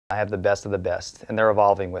I have the best of the best, and they're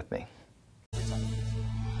evolving with me.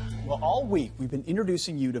 Well, all week we've been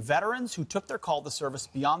introducing you to veterans who took their call to service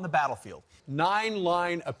beyond the battlefield.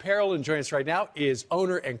 Line Apparel, and joining us right now is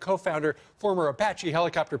owner and co-founder, former Apache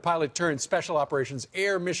helicopter pilot turned Special Operations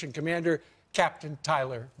Air Mission Commander, Captain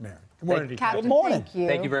Tyler Marin. Good morning to you. Captain, Good morning. Thank you.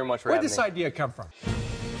 Thank you very much for having me. Where did this idea come from?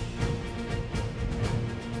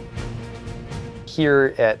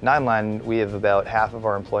 Here at Line, we have about half of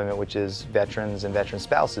our employment, which is veterans and veteran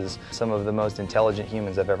spouses. Some of the most intelligent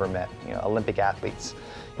humans I've ever met, Olympic athletes,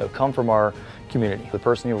 come from our community. The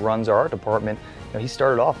person who runs our art department, he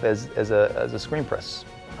started off as a screen press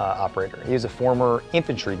operator. He was a former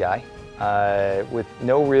infantry guy with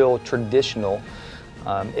no real traditional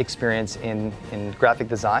experience in graphic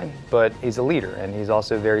design, but he's a leader, and he's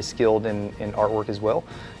also very skilled in artwork as well,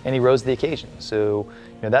 and he rose to the occasion. So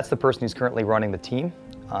that's the person who's currently running the team,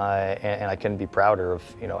 and I couldn't be prouder of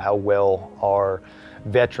how well our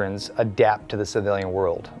veterans adapt to the civilian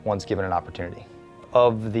world once given an opportunity.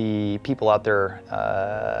 Of the people out there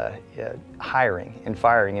hiring and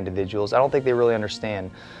firing individuals, I don't think they really understand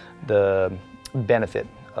the benefit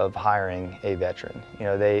of hiring a veteran.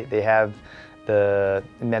 They have the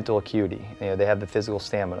mental acuity, they have the physical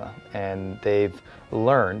stamina, and they've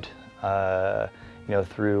learned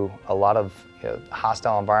through a lot of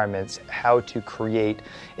hostile environments how to create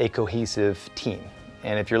a cohesive team.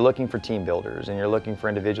 And if you're looking for team builders and you're looking for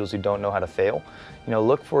individuals who don't know how to fail,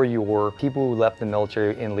 look for your people who left the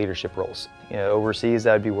military in leadership roles. Overseas,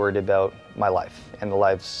 I'd be worried about my life and the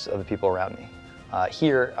lives of the people around me.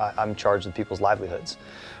 Here, I'm charged with people's livelihoods,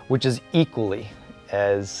 which is equally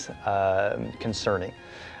as concerning.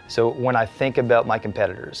 So when I think about my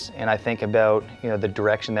competitors and I think about the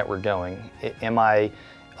direction that we're going, am I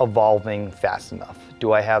evolving fast enough?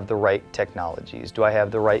 Do I have the right technologies? Do I have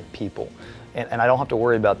the right people? And I don't have to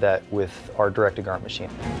worry about that with our direct-to-garment machine.